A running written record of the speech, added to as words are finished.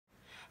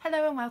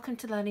Hello and welcome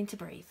to Learning to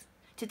Breathe.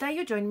 Today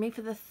you're joining me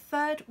for the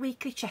third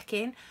weekly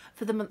check-in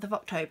for the month of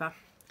October.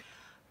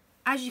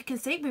 As you can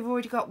see, we've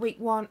already got week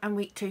 1 and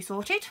week 2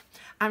 sorted,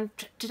 and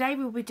today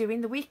we'll be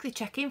doing the weekly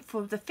check-in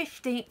for the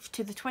 15th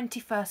to the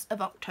 21st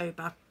of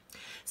October.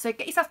 So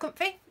get yourself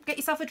comfy, get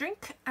yourself a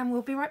drink, and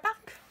we'll be right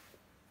back.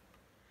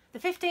 The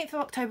 15th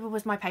of October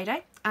was my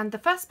payday, and the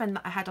first spend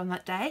that I had on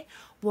that day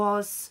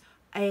was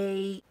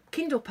a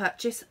Kindle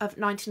purchase of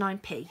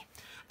 99p.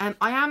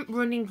 I am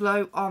running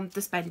low on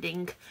the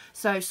spending,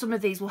 so some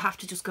of these will have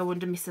to just go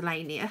under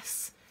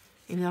miscellaneous,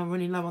 even though I'm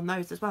running low on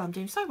those as well. I'm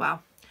doing so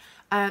well.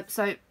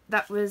 So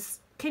that was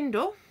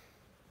Kindle,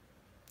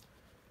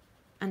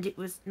 and it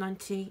was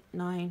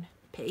 99p.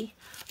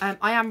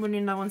 I am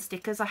running low on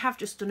stickers. I have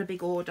just done a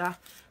big order,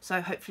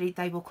 so hopefully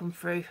they will come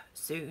through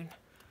soon.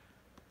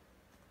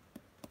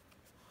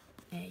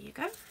 There you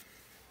go.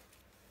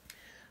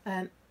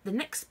 The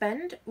next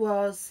spend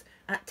was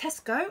at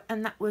Tesco,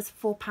 and that was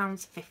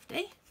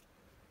 £4.50.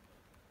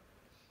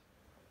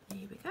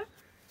 Here we go.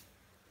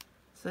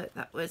 So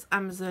that was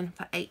Amazon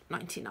for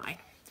 £8.99,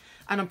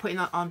 and I'm putting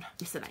that on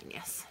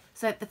miscellaneous.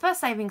 So the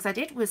first savings I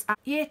did was a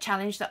year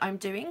challenge that I'm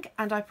doing,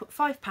 and I put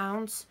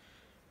 £5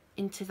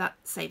 into that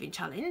saving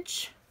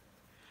challenge.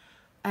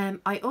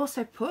 I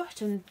also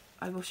put, and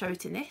I will show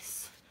it in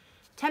this,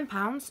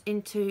 £10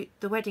 into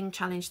the wedding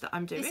challenge that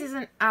I'm doing. This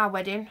isn't our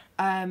wedding.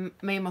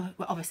 Me and my,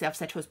 well, obviously I've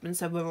said husband,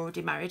 so we're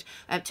already married.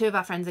 2 of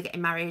our friends are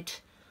getting married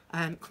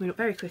coming up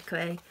very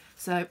quickly,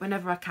 so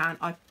whenever I can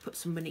I put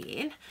some money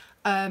in.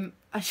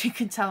 As you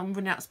can tell, I'm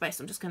running out of space,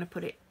 so I'm just going to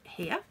put it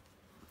here.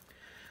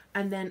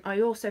 And then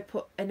I also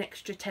put an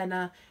extra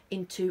tenner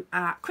into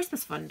our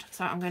Christmas fund,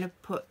 so I'm going to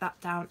put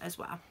that down as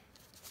well.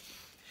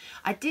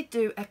 I did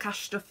do a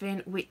cash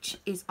stuffing, which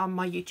is on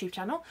my YouTube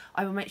channel.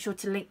 I will make sure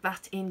to link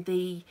that in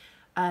the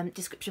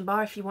description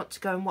bar if you want to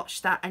go and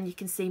watch that, and you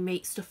can see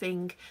me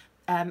stuffing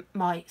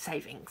my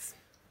savings.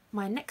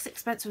 My next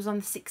expense was on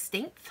the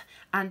 16th,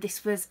 and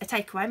this was a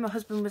takeaway. My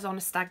husband was on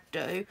a stag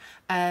do,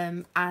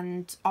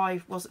 and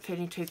I wasn't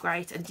feeling too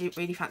great and didn't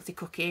really fancy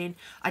cooking.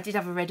 I did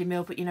have a ready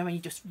meal, but you know when you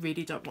just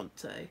really don't want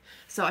to.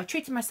 So I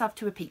treated myself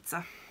to a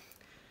pizza.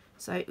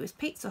 So it was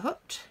Pizza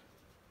Hut,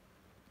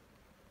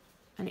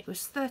 and it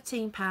was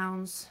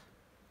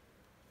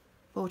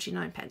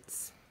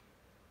 £13.49.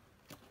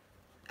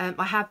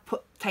 I have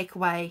put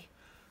takeaway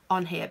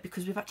on here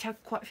because we've actually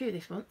had quite a few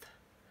this month.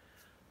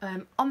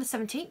 On the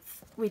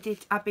 17th we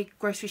did our big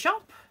grocery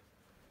shop,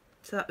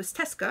 so that was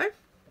Tesco,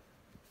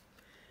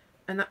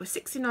 and that was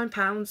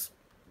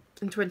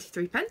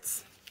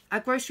 £69.23. Our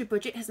grocery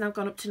budget has now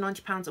gone up to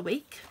 £90 a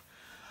week,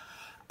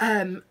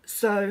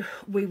 so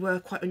we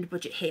were quite under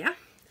budget here.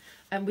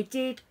 And we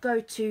did go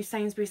to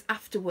Sainsbury's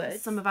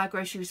afterwards. Some of our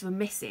groceries were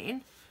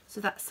missing,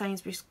 so that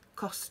Sainsbury's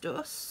cost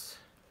us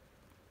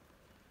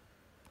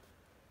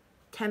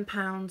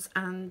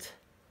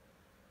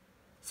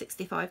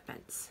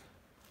 £10.65.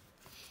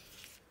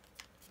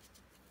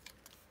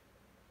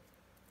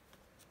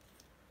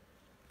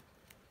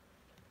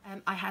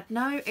 I had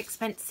no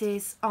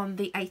expenses on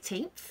the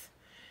 18th,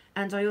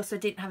 and I also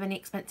didn't have any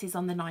expenses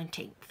on the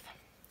 19th.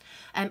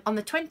 On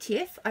the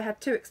 20th I had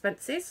 2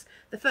 expenses.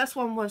 The first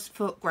one was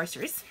for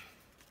groceries,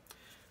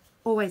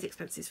 always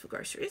expenses for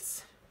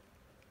groceries,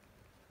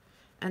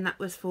 and that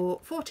was for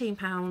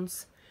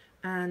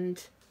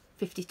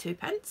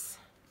 £14.52.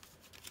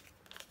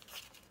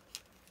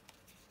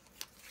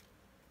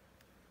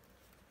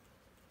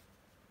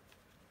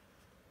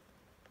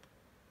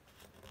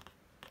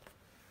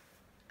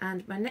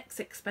 And my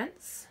next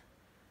expense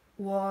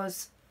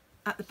was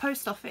at the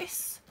post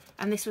office,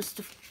 and this was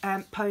to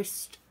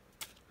post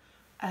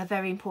a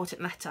very important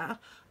letter.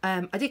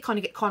 I did kind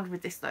of get conned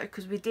with this though,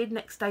 because we did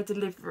next day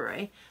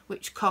delivery,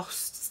 which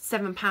cost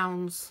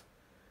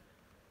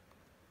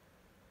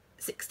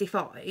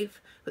 £7.65,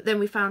 but then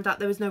we found out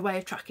there was no way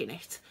of tracking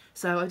it,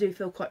 so I do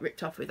feel quite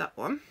ripped off with that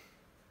one.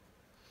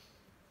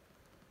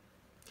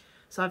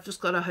 So I've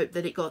just got to hope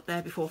that it got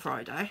there before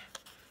Friday,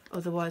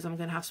 otherwise I'm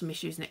going to have some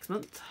issues next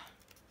month.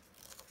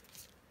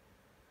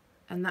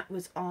 And that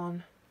was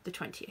on the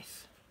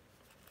 20th.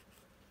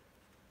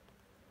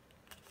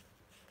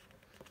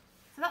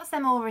 So that's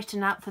them all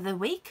written out for the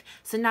week.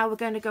 So now we're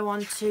going to go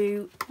on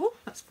to, oh,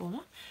 that's fallen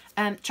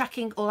off,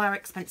 tracking all our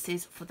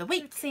expenses for the week.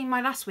 If you've seen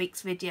my last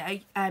week's video,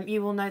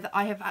 you will know that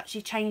I have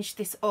actually changed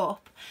this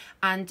up,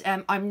 and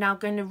I'm now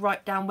going to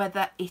write down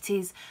whether it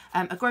is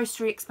a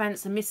grocery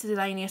expense, a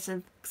miscellaneous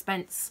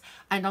expense,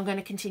 and I'm going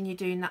to continue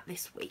doing that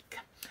this week.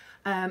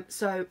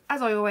 So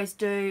as I always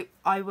do,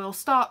 I will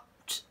start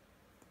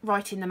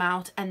writing them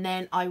out, and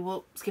then I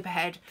will skip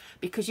ahead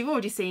because you've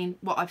already seen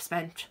what I've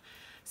spent,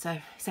 so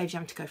it saves you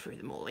having to go through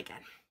them all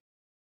again.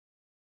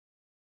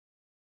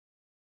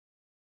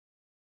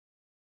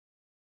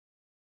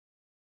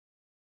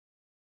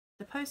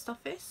 The post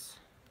office,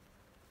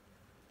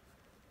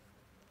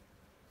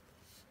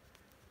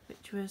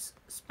 which was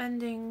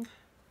spending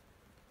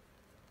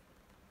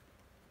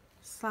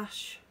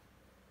slash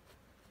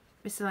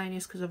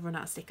miscellaneous because I've run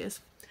out of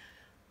stickers,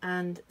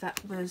 and that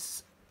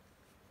was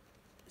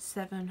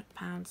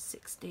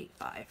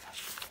 £7.65.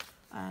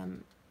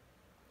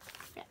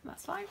 Yeah,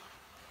 that's fine.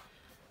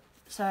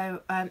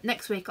 So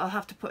next week I'll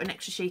have to put an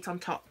extra sheet on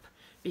top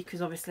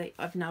because obviously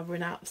I've now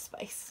run out of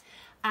space.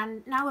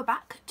 And now we're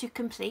back to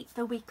complete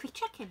the weekly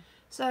check-in.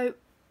 So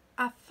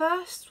our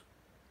first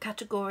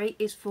category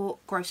is for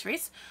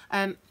groceries.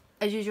 As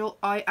usual,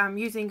 I am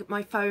using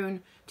my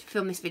phone to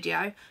film this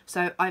video,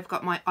 so I've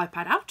got my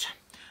iPad out.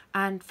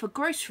 And for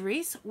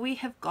groceries, we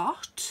have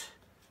got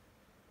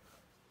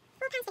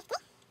 £4.50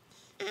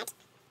 and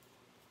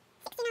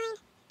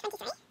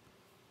 £69.23.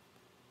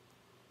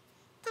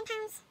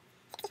 £10.65.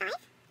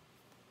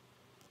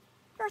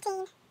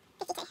 14.52.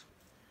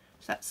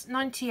 So that's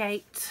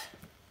 98.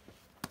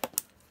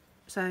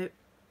 So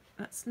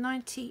that's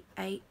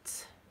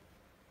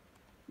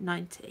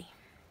 98.90.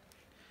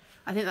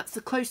 I think that's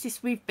the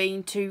closest we've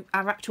been to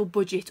our actual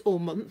budget all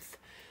month.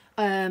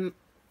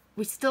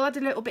 We still had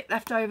a little bit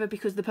left over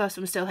because the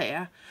person was still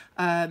here.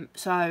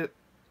 So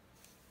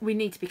we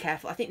need to be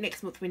careful. I think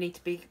next month we need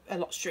to be a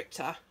lot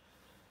stricter.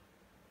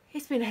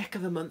 It's been a heck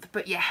of a month,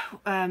 but yeah.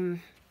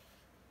 I'm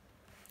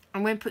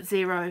going to put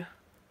 0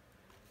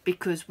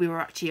 because we were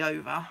actually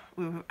over.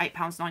 We were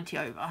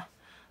 £8.90 over.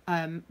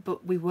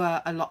 But we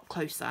were a lot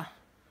closer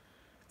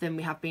than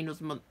we have been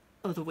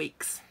other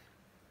weeks.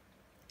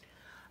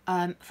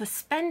 For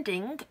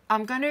spending,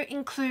 I'm going to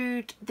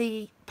include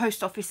the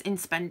post office in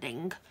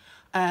spending,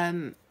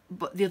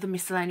 but the other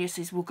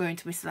miscellaneouses will go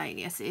into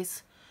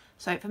miscellaneouses.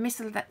 So for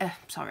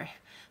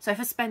so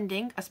for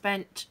spending, I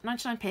spent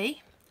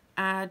 99p,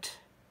 add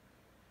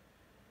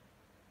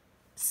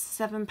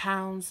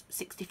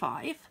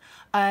 £7.65.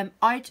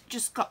 I'd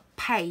just got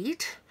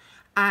paid,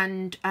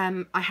 and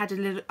I had a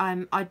little.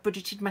 I'd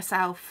budgeted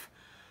myself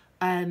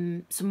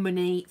some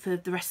money for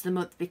the rest of the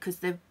month because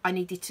I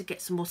needed to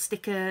get some more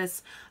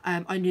stickers.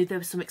 I knew there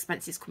were some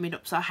expenses coming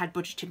up, so I had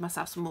budgeted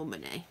myself some more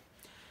money.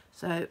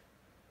 So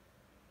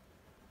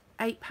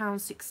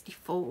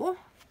 £8.64,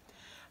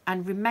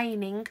 and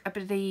remaining I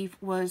believe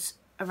was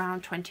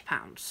around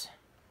 £20.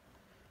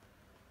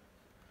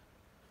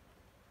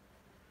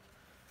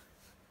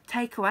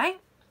 Takeaway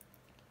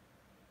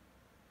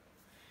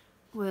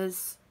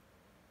was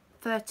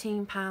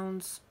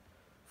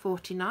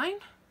 £13.49.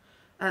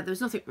 There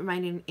was nothing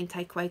remaining in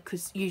takeaway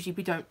because usually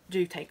we don't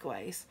do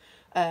takeaways.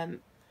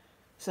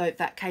 So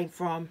that came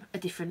from a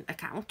different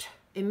account.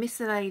 In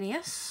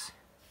miscellaneous,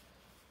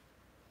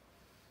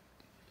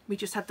 we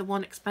just had the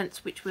one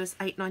expense, which was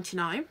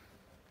 £8.99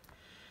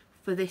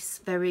 for this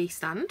very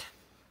stand.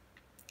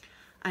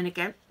 And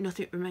again,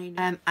 nothing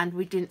remaining. And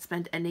we didn't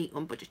spend any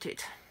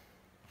unbudgeted.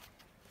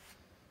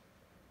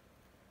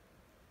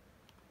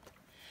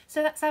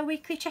 So that's our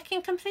weekly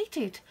check-in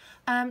completed.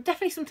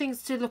 Definitely some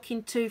things to look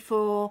into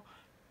for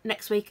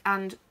next week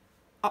and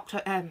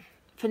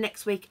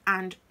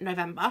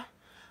November.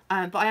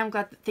 But I am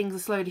glad that things are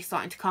slowly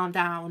starting to calm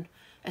down,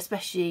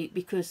 especially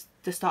because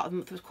the start of the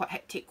month was quite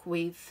hectic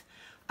with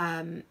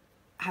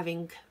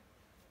having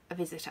a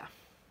visitor.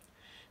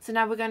 So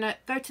now we're going to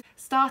go to the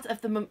start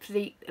of the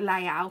monthly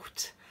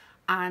layout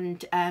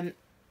and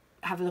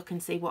have a look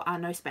and see what our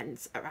no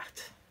spends are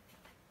at.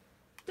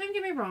 Don't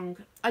get me wrong,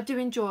 I do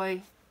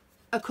enjoy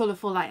a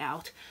colourful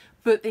layout,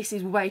 but this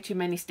is way too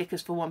many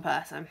stickers for one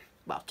person.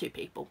 Well, 2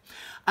 people.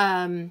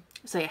 So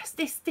yes,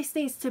 this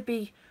needs to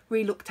be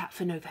re-looked at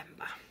for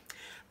November.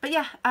 But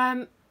yeah,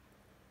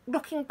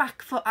 looking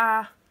back for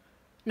our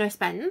no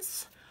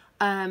spends,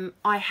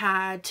 I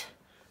had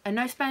a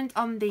no spend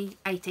on the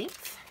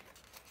 18th.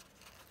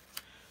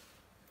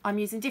 I'm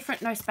using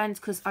different no spends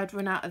because I'd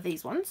run out of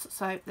these ones.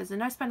 So there's a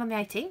no spend on the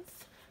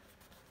 18th.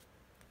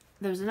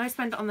 There was a no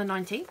spend on the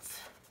 19th.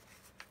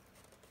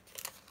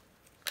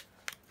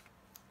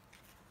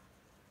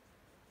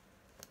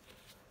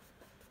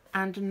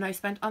 And a no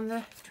spend on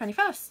the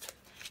 21st.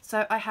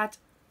 So I had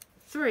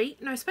 3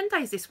 no spend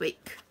days this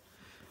week.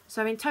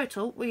 So in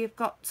total we've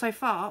got so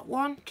far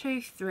 1,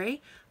 2,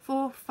 3,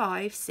 4,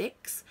 5,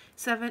 6,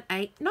 7,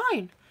 8,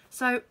 9.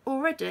 So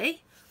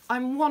already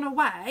I'm 1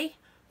 away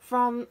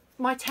from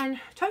my 10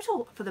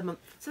 total for the month.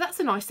 So that's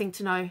a nice thing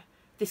to know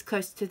this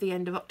close to the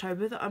end of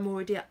October, that I'm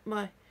already at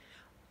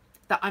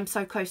I'm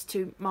so close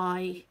to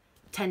my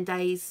 10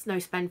 days no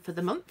spend for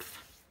the month.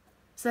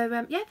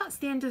 So yeah, that's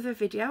the end of the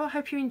video. I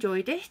hope you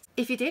enjoyed it.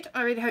 If you did,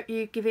 I really hope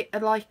you give it a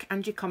like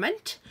and you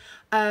comment.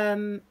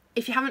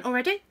 If you haven't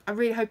already, I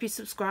really hope you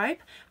subscribe,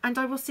 and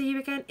I will see you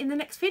again in the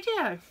next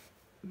video.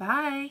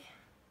 Bye.